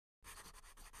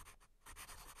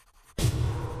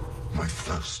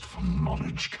thirst for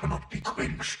knowledge cannot be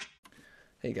quenched.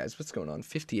 Hey guys, what's going on?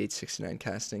 5869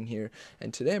 Casting here,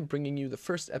 and today I'm bringing you the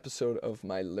first episode of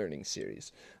my learning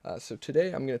series. So today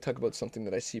I'm going to talk about something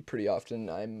that I see pretty often.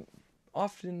 I'm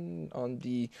often on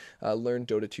the Learn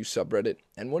Dota 2 subreddit,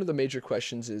 and one of the major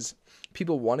questions is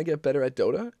people want to get better at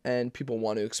Dota, and people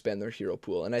want to expand their hero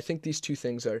pool, and I think these two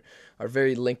things are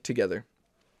very linked together.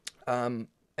 And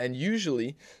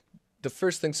usually the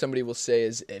first thing somebody will say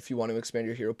is, if you want to expand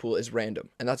your hero pool, is random,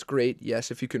 and that's great.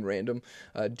 Yes, if you can random,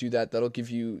 do that. That'll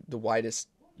give you the widest,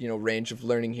 range of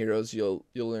learning heroes. You'll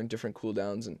learn different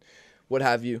cooldowns and what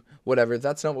have you, whatever.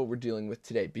 That's not what we're dealing with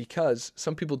today, because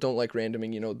some people don't like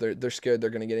randoming. They're scared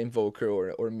they're gonna get Invoker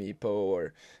or Meepo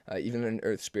or even an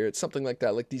Earth Spirit, something like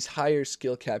that. Like these higher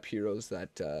skill cap heroes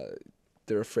that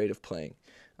they're afraid of playing.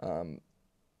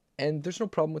 And there's no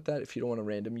problem with that. If you don't want to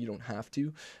random, you don't have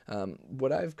to.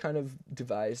 What I've kind of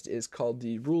devised is called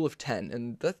the Rule of 10.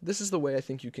 And this is the way I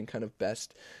think you can kind of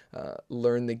best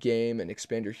learn the game and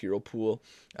expand your hero pool.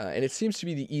 And it seems to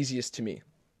be the easiest to me.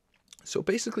 So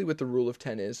basically what the Rule of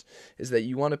 10 is that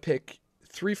you want to pick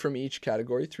three from each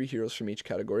category, three heroes from each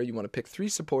category. You want to pick three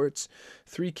supports,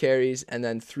 three carries, and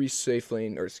then three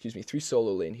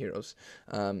solo lane heroes.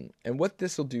 And what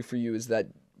this will do for you is that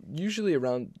usually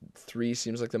around 3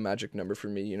 seems like the magic number for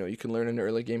me. You can learn an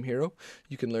early game hero,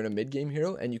 you can learn a mid game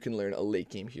hero, and you can learn a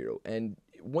late game hero. And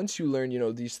once you learn,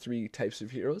 these three types of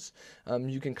heroes,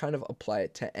 you can kind of apply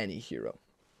it to any hero.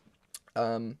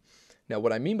 Now,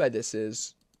 what I mean by this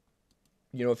is,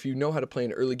 if you know how to play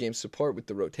an early game support with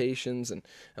the rotations and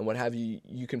what have you,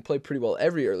 you can play pretty well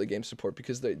every early game support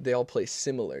because they all play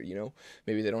similar.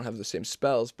 Maybe they don't have the same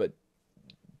spells, but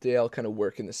they all kind of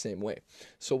work in the same way.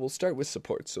 So we'll start with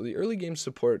support. So the early game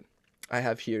support I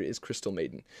have here is Crystal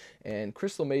Maiden. And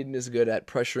Crystal Maiden is good at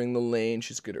pressuring the lane.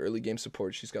 She's good early game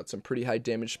support. She's got some pretty high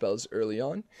damage spells early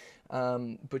on.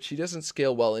 But she doesn't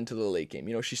scale well into the late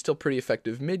game. She's still pretty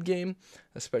effective mid game,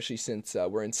 especially since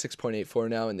we're in 6.84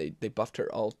 now, and they buffed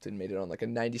her ult and made it on like a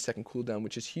 90-second cooldown,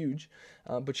 which is huge.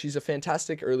 But she's a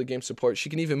fantastic early game support. She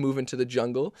can even move into the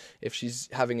jungle if she's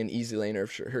having an easy lane, or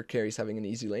if her carry's having an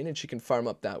easy lane, and she can farm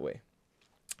up that way.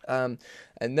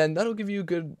 And then that'll give you a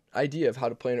good idea of how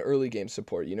to play an early game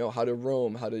support, how to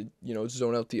roam, how to,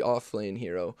 zone out the off lane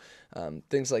hero,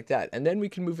 things like that. And then we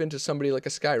can move into somebody like a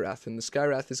Skywrath, and the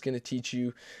Skywrath is going to teach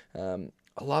you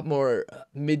a lot more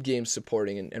mid-game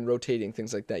supporting and rotating,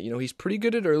 things like that. He's pretty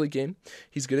good at early game.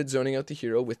 He's good at zoning out the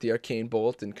hero with the Arcane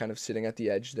Bolt and kind of sitting at the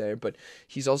edge there, but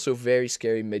he's also very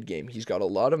scary mid-game. He's got a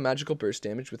lot of magical burst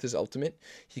damage with his ultimate.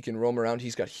 He can roam around.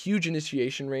 He's got huge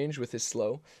initiation range with his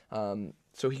slow.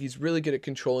 So he's really good at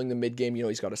controlling the mid-game.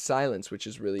 He's got a silence, which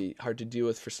is really hard to deal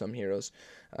with for some heroes.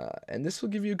 And this will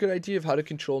give you a good idea of how to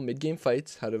control mid-game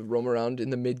fights, how to roam around in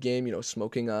the mid-game,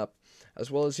 smoking up, as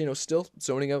well as, still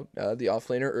zoning out the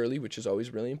offlaner early, which is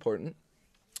always really important.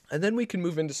 And then we can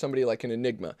move into somebody like an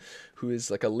Enigma, who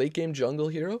is like a late-game jungle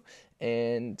hero,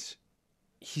 and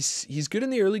he's good in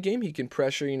the early game. He can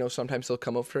pressure, sometimes he'll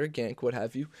come up for a gank, what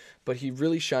have you, but he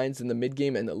really shines in the mid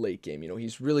game and the late game.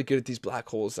 He's really good at these black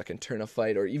holes that can turn a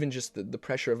fight, or even just the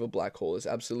pressure of a black hole is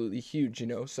absolutely huge,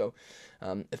 so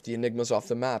if the Enigma's off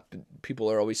the map,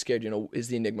 people are always scared, is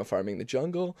the Enigma farming the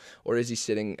jungle, or is he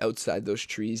sitting outside those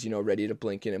trees, ready to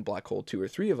blink in and black hole 2 or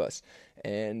 3 of us?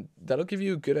 And that'll give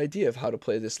you a good idea of how to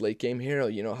play this late game hero,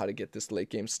 how to get this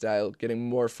late game style, getting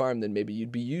more farm than maybe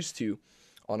you'd be used to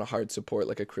on a hard support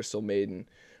like a Crystal Maiden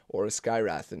or a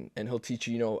Skywrath, and he'll teach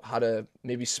you, how to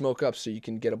maybe smoke up so you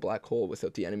can get a black hole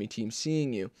without the enemy team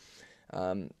seeing you,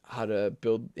 how to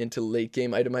build into late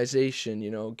game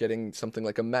itemization, getting something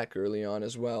like a mech early on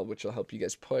as well, which will help you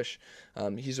guys push.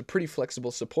 He's a pretty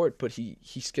flexible support, but he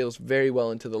scales very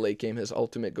well into the late game. His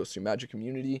ultimate goes through magic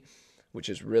immunity, which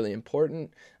is really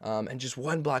important, and just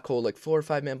one black hole, like 4 or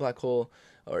 5 man black hole,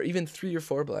 or even 3 or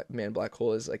 4 man black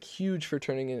hole, is like huge for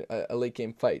turning in a late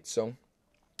game fight. So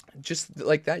just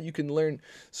like that, you can learn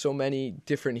so many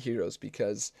different heroes,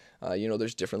 because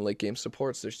there's different late game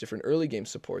supports, there's different early game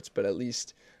supports, but at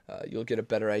least you'll get a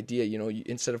better idea.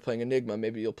 Instead of playing Enigma,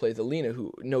 maybe you'll play the Lina,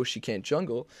 who knows she can't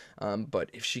jungle, but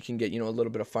if she can get a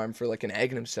little bit of farm for like an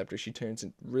Aghanim Scepter, she turns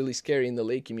really scary in the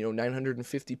late game.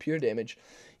 950 pure damage,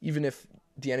 even if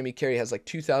the enemy carry has like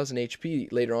 2,000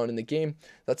 HP later on in the game,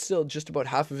 that's still just about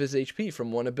half of his HP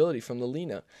from one ability from the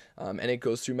Lina, and it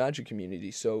goes through magic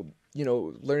immunity. So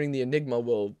learning the Enigma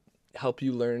will help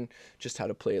you learn just how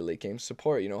to play a late game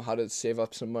support, how to save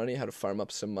up some money, how to farm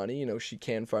up some money. She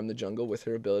can farm the jungle with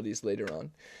her abilities later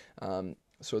on.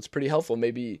 So it's pretty helpful.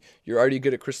 Maybe you're already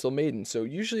good at Crystal Maiden. So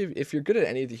usually if you're good at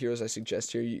any of the heroes I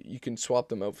suggest here, you can swap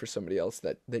them out for somebody else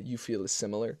that you feel is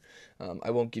similar.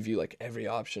 I won't give you like every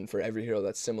option for every hero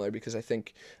that's similar because I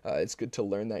think it's good to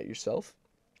learn that yourself.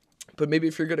 But maybe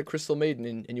if you're good at Crystal Maiden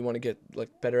and you want to get like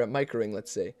better at Microing,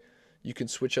 let's say, you can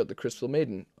switch out the Crystal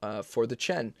Maiden for the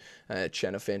Chen.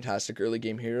 Chen, a fantastic early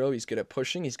game hero. He's good at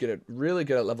pushing. He's really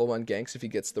good at level 1 ganks if he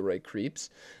gets the right creeps.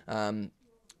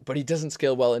 But he doesn't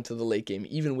scale well into the late game.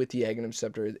 Even with the Aghanim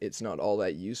Scepter, it's not all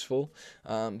that useful.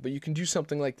 But you can do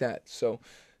something like that. So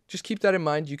just keep that in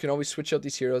mind. You can always switch out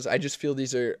these heroes. I just feel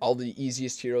these are all the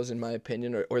easiest heroes in my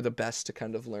opinion, or the best to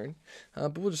kind of learn.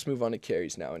 But we'll just move on to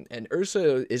carries now. And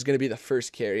Ursa is going to be the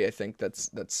first carry, I think,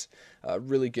 that's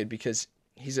really good because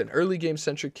he's an early game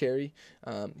centric carry.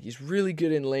 He's really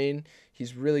good in lane.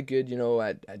 He's really good,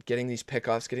 at getting these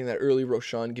pickoffs, getting that early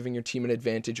Roshan, giving your team an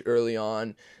advantage early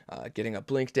on, getting a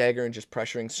Blink Dagger and just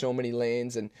pressuring so many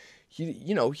lanes. And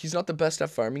he's not the best at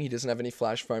farming. He doesn't have any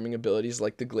flash farming abilities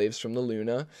like the Glaives from the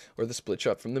Luna or the Split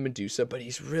Shot from the Medusa, but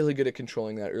he's really good at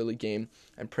controlling that early game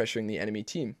and pressuring the enemy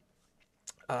team.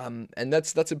 And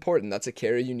that's important. That's a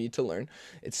carry you need to learn.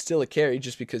 It's still a carry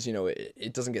just because,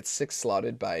 it doesn't get 6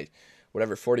 slotted by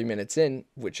whatever 40 minutes in,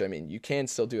 which, I mean, you can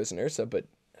still do as an Ursa, but,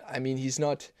 I mean, he's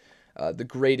not the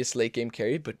greatest late game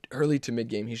carry, but early to mid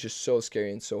game, he's just so scary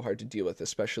and so hard to deal with,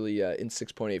 especially in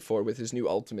 6.84 with his new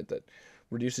ultimate that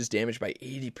reduces damage by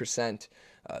 80%.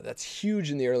 That's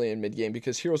huge in the early and mid game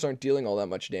because heroes aren't dealing all that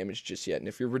much damage just yet, and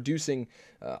if you're reducing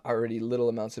already little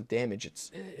amounts of damage,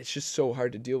 it's just so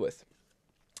hard to deal with.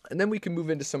 And then we can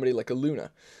move into somebody like a Luna.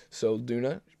 So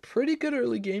Luna, pretty good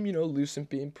early game, Lucent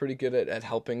Beam, pretty good at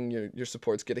helping your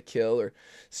supports get a kill or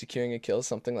securing a kill,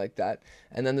 something like that.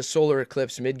 And then the Solar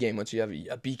Eclipse mid game, once you have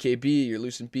a BKB, your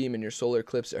Lucent Beam and your Solar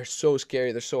Eclipse are so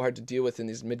scary. They're so hard to deal with in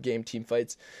these mid game team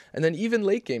fights. And then even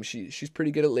late game, she's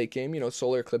pretty good at late game.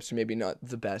 Solar Eclipse maybe not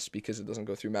the best because it doesn't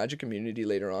go through magic immunity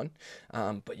later on.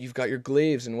 But you've got your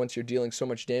Glaives, and once you're dealing so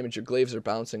much damage, your Glaives are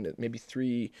bouncing to maybe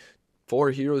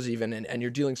 4 heroes even, and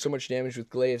you're dealing so much damage with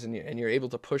Glaives, and you're able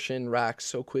to push in racks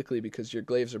so quickly because your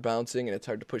Glaives are bouncing and it's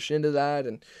hard to push into that.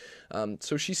 And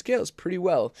so she scales pretty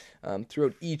well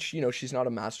throughout each. She's not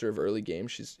a master of early game.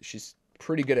 She's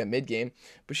pretty good at mid game,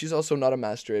 but she's also not a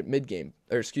master at mid game,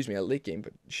 or excuse me, at late game.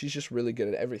 But she's just really good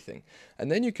at everything.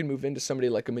 And then you can move into somebody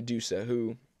like a Medusa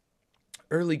who,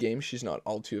 early game, she's not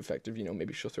all too effective.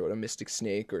 Maybe she'll throw out a Mystic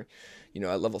Snake, or,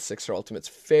 at level 6 her ultimate's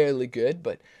fairly good,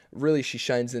 but really she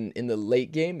shines in the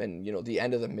late game and, the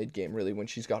end of the mid game, really, when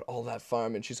she's got all that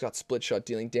farm and she's got Split Shot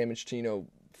dealing damage to,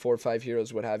 4 or 5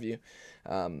 heroes, what have you.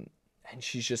 And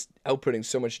she's just outputting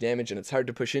so much damage, and it's hard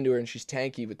to push into her, and she's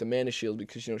tanky with the Mana Shield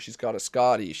because, she's got a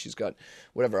Scotty, she's got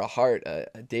whatever, a Heart,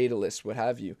 a Daedalus, what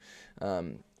have you.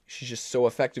 She's just so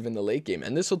effective in the late game,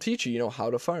 and this will teach you,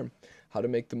 how to farm, how to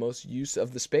make the most use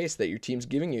of the space that your team's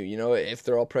giving you. If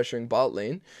they're all pressuring bot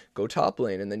lane, go top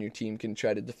lane, and then your team can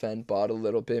try to defend bot a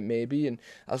little bit maybe. And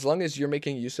as long as you're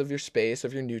making use of your space,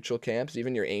 of your neutral camps,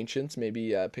 even your ancients,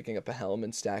 maybe picking up a helm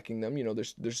and stacking them,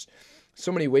 there's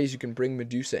so many ways you can bring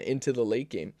Medusa into the late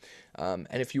game. And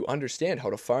if you understand how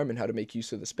to farm and how to make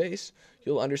use of the space,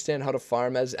 you'll understand how to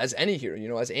farm as any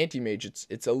hero. As Anti-Mage,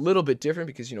 it's a little bit different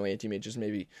because, Anti-Mage is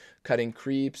maybe cutting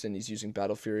creeps and he's using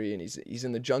Battle Fury and he's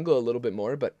in the jungle a little bit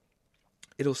more, but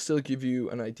it'll still give you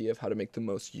an idea of how to make the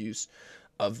most use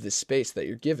of the space that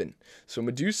you're given. So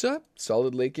Medusa,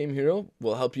 solid late game hero,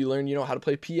 will help you learn, how to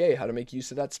play PA, how to make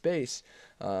use of that space.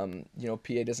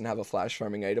 PA doesn't have a flash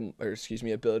farming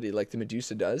ability like the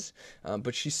Medusa does,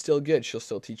 but she's still good. She'll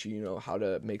still teach you, how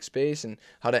to make space and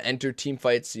how to enter team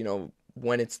fights,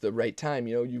 when it's the right time.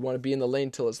 You want to be in the lane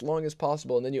till as long as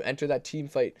possible, and then you enter that team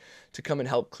fight to come and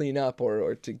help clean up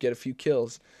or to get a few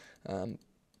kills.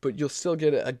 But you'll still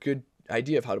get a good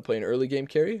idea of how to play an early game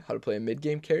carry, how to play a mid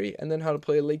game carry, and then how to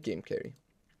play a late game carry.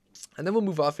 And then we'll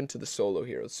move off into the solo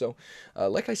heroes. So,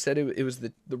 like I said, it was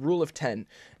the rule of 10,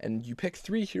 and you pick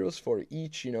 3 heroes for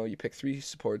each. You pick 3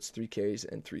 supports, 3 carries,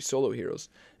 and 3 solo heroes,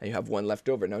 and you have 1 left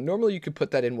over. Now, normally you could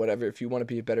put that in whatever. If you want to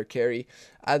be a better carry,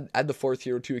 add the 4th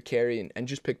hero to a carry, and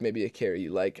just pick maybe a carry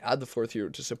you like. Add the 4th hero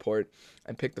to support,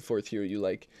 and pick the 4th hero you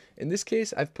like. In this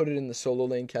case, I've put it in the solo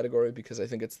lane category because I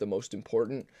think it's the most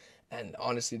important. And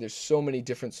honestly, there's so many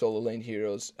different solo lane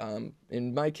heroes.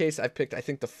 In my case, I've picked, I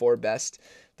think, the 4 best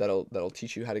that'll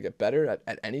teach you how to get better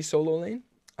at any solo lane.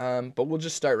 But we'll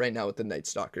just start right now with the Night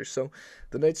Stalker. So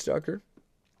the Night Stalker,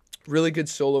 really good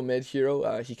solo mid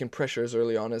hero. He can pressure as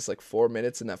early on as like 4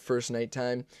 minutes in that first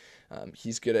nighttime.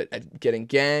 He's good at getting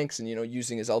ganks and,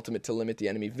 using his ultimate to limit the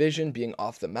enemy vision, being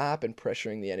off the map and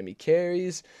pressuring the enemy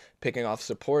carries, picking off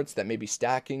supports that may be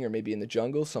stacking or maybe in the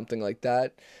jungle, something like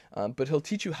that. But he'll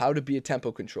teach you how to be a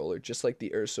tempo controller, just like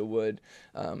the Ursa would,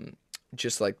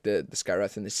 just like the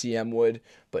Skywrath and the CM would,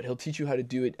 but he'll teach you how to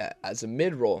do it as a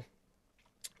mid-roll.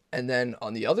 And then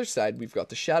on the other side, we've got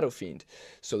the Shadow Fiend.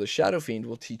 So the Shadow Fiend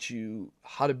will teach you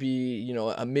how to be,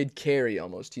 a mid carry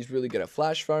almost. He's really good at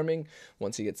flash farming.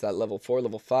 Once he gets that level 4,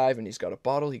 level 5, and he's got a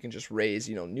bottle, he can just raise,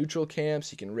 neutral camps.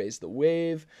 He can raise the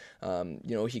wave.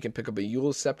 He can pick up a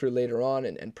Eul's Scepter later on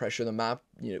and pressure the map.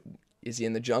 Is he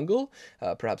in the jungle,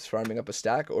 perhaps farming up a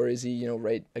stack, or is he,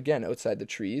 right again outside the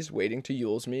trees, waiting to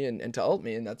Eul's me and to ult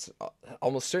me, and that's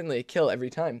almost certainly a kill every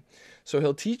time. So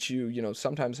he'll teach you,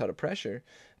 sometimes how to pressure,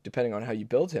 depending on how you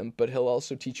build him, but he'll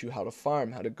also teach you how to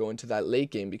farm, how to go into that late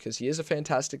game, because he is a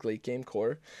fantastic late game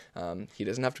core. He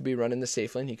doesn't have to be running the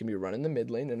safe lane, he can be running the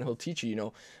mid lane, and he'll teach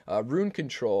you, rune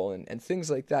control and things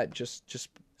like that, just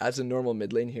as a normal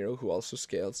mid lane hero who also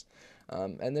scales.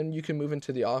 And then you can move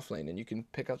into the off lane, and you can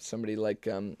pick up somebody like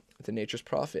the Nature's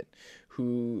Prophet,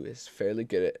 who is fairly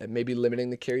good at maybe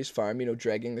limiting the carry's farm,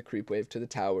 dragging the creep wave to the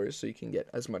towers so you can get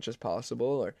as much as possible,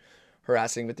 or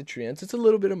harassing with the treants. It's a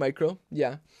little bit of micro,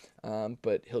 yeah,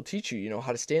 but he'll teach you,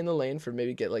 how to stay in the lane for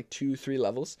maybe get like 2-3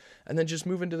 levels, and then just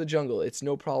move into the jungle. It's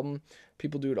no problem.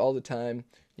 People do it all the time.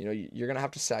 You're gonna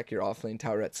have to sack your offlane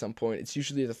tower at some point. It's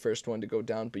usually the first one to go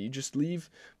down, but you just leave,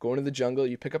 go into the jungle,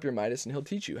 you pick up your Midas, and he'll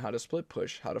teach you how to split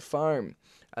push, how to farm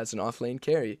as an offlane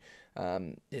carry.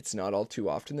 It's not all too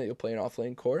often that you'll play an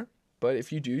offlane core, but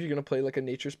if you do, you're gonna play like a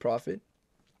Nature's Prophet.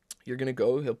 You're going to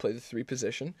go, he'll play the 3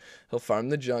 position, he'll farm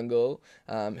the jungle,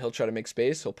 he'll try to make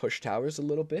space, he'll push towers a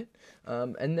little bit,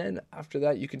 and then after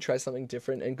that you can try something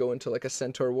different and go into like a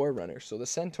Centaur War Runner. So the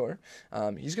Centaur,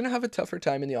 he's going to have a tougher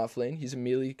time in the off lane. He's a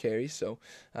melee carry, so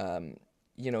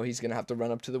he's going to have to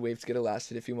run up to the wave to get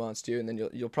elasted if he wants to, and then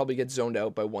you'll probably get zoned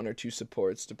out by 1 or 2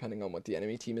 supports depending on what the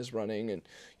enemy team is running, and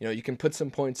you can put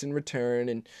some points in return,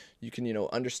 and you can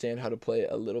understand how to play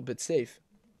a little bit safe,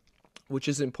 which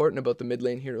is important about the mid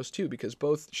lane heroes too, because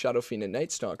both Shadow Fiend and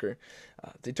Night Stalker,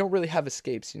 they don't really have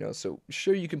escapes, so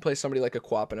sure, you can play somebody like a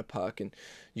Quap and a Puck, and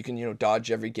you can,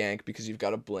 dodge every gank because you've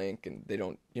got a blink, and they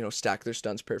don't, stack their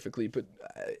stuns perfectly, but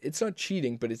it's not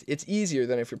cheating, but it's easier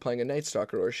than if you're playing a Night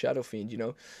Stalker or a Shadow Fiend.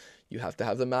 You have to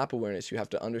have the map awareness, you have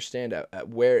to understand at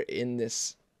where in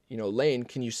this lane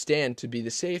can you stand to be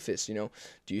the safest. Do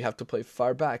you have to play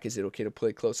far back? Is it okay to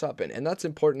play close up? And that's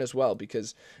important as well,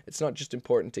 because it's not just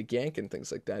important to gank and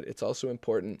things like that. It's also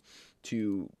important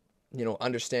to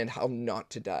understand how not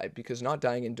to die, because not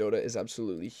dying in Dota is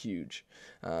absolutely huge.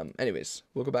 Anyways,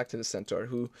 we'll go back to the Centaur,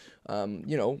 who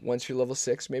once you're level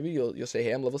 6, maybe you'll say,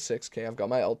 hey, I'm level 6, okay, I've got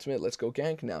my ultimate, let's go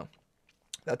gank now.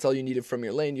 That's all you needed from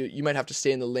your lane. You might have to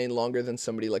stay in the lane longer than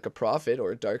somebody like a Prophet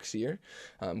or a Darkseer,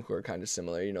 who are kind of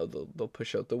similar. They'll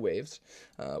push out the waves,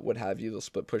 what have you. They'll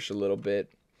split push a little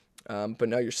bit. But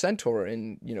now you're Centaur,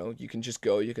 and you can just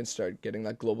go. You can start getting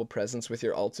that global presence with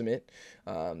your ultimate.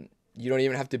 You don't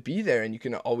even have to be there, and you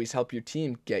can always help your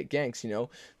team get ganks.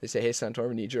 They say, hey, Centaur,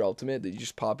 we need your ultimate. You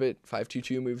just pop it,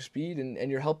 5-2-2 move speed, and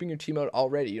you're helping your team out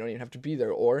already. You don't even have to be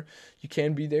there, or you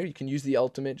can be there. You can use the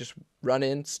ultimate, just run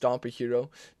in, stomp a hero,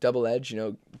 double edge,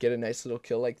 get a nice little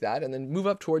kill like that, and then move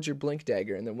up towards your blink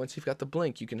dagger. And then once you've got the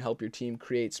blink, you can help your team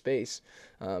create space.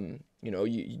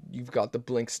 You've got the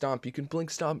blink stomp. You can blink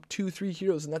stomp 2-3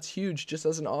 heroes, and that's huge, just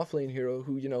as an offlane hero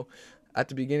who, at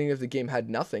the beginning of the game had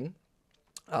nothing.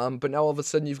 But now all of a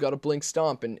sudden you've got a blink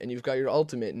stomp, and you've got your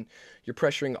ultimate, and you're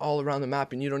pressuring all around the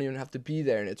map, and you don't even have to be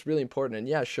there, and it's really important. And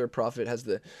yeah, sure, Prophet has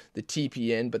the TP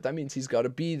in, but that means he's got to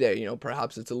be there.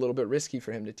 Perhaps it's a little bit risky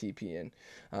for him to TP in.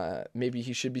 Maybe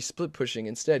he should be split pushing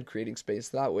instead, creating space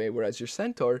that way, whereas your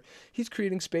Centaur, he's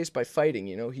creating space by fighting.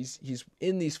 He's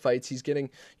in these fights, he's getting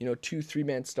 2-3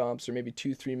 man stomps, or maybe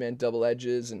 2-3 man double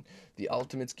edges, and the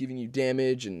ultimate's giving you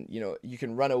damage, and you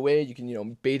can run away, you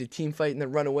can bait a team fight and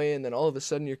then run away, and then all of a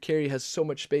sudden your carry has so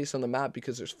much space on the map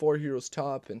because there's 4 heroes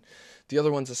top, and the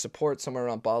other one's a support somewhere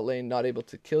around bot lane, not able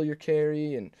to kill your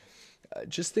carry, and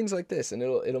just things like this, and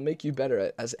it'll make you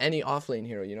better as any offlane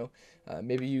hero.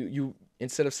 Maybe you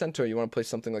instead of Centaur, you want to play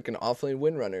something like an offlane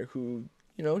Windrunner, who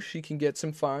she can get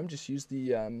some farm, just use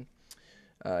the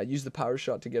power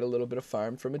shot to get a little bit of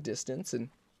farm from a distance, and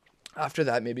after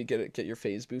that, maybe get your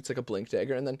phase boots like a blink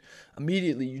dagger, and then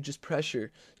immediately you just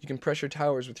pressure. You can pressure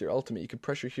towers with your ultimate. You can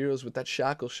pressure heroes with that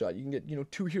shackle shot. You can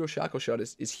get 2 hero shackle shot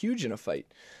is huge in a fight.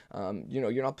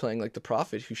 You're not playing like the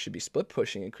Prophet, who should be split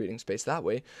pushing and creating space that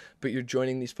way, but you're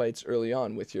joining these fights early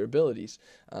on with your abilities.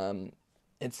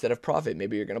 instead of Prophet,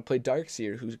 maybe you're going to play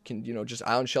Darkseer, who can, just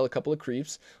Ion Shell a couple of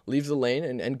creeps, leave the lane,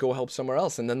 and go help somewhere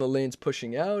else. And then the lane's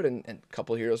pushing out, and a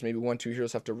couple heroes, maybe 1, 2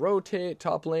 heroes have to rotate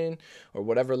top lane or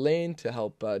whatever lane to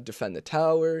help defend the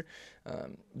tower.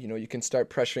 You can start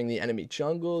pressuring the enemy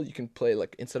jungle. You can play,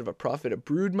 like, instead of a Prophet, a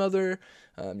Broodmother.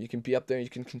 You can be up there, you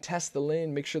can contest the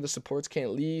lane, make sure the supports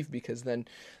can't leave, because then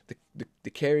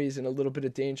the carry's in a little bit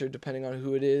of danger depending on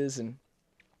who it is. And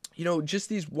just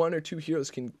these 1 or 2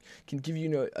 heroes can give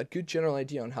you, a good general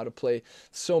idea on how to play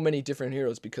so many different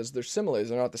heroes, because they're similar.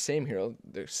 They're not the same hero.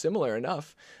 They're similar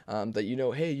enough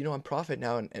that hey, I'm Prophet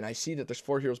now, and I see that there's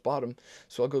 4 heroes bottom,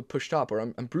 so I'll go push top. Or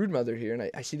I'm Broodmother here, and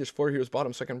I see there's 4 heroes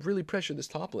bottom, so I can really pressure this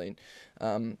top lane.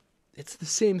 It's the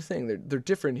same thing. They're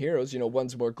different heroes.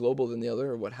 One's more global than the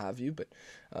other, or what have you, but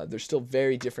they're still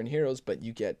very different heroes, but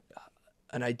you get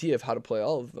an idea of how to play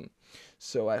all of them.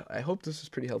 So I hope this was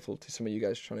pretty helpful to some of you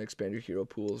guys trying to expand your hero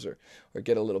pools or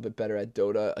get a little bit better at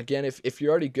Dota. Again, if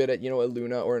you're already good at, a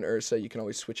Luna or an Ursa, you can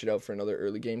always switch it out for another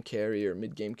early game carry or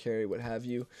mid game carry, what have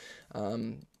you.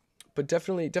 But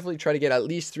definitely try to get at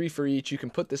least 3 for each. You can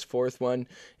put this 4th one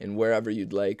in wherever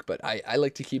you'd like, but I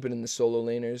like to keep it in the solo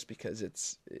laners, because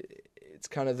it's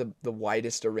kind of the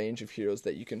widest a range of heroes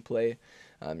that you can play.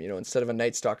 Instead of a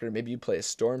Night Stalker, maybe you play a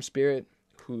Storm Spirit,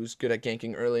 who's good at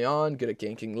ganking early on, good at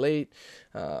ganking late,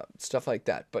 stuff like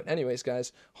that. But anyways,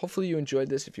 guys, hopefully you enjoyed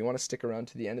this. If you want to stick around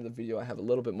to the end of the video, I have a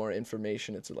little bit more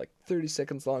information. It's like 30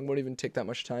 seconds long, won't even take that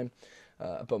much time,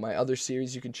 about my other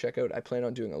series you can check out. I plan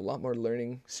on doing a lot more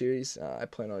learning series. I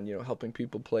plan on, helping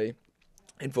people play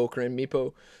Invoker and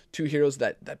Meepo, 2 heroes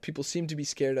that people seem to be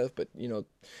scared of, but,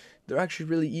 they're actually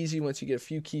really easy once you get a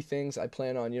few key things. I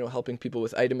plan on, helping people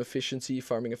with item efficiency,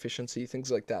 farming efficiency,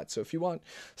 things like that. So if you want,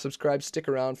 subscribe, stick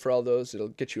around for all those. It'll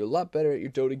get you a lot better at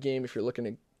your Dota game. If you're looking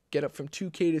to get up from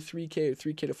 2K to 3K or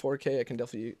 3K to 4K, I can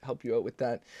definitely help you out with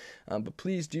that. But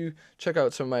please do check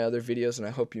out some of my other videos, and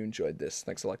I hope you enjoyed this.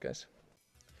 Thanks a lot, guys.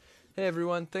 Hey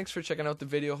everyone, thanks for checking out the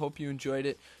video. Hope you enjoyed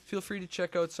it. Feel free to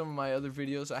check out some of my other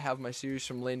videos. I have my series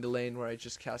From Lane to Lane, where I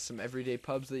just cast some everyday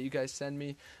pubs that you guys send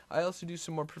me. I also do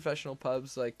some more professional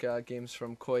pubs, like games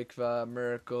from Koikva,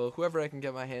 Miracle, whoever I can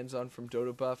get my hands on from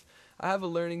Dota Buff. I have a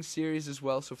learning series as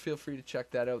well, so feel free to check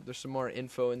that out. There's some more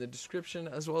info in the description,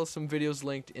 as well as some videos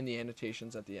linked in the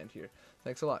annotations at the end here.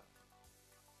 Thanks a lot.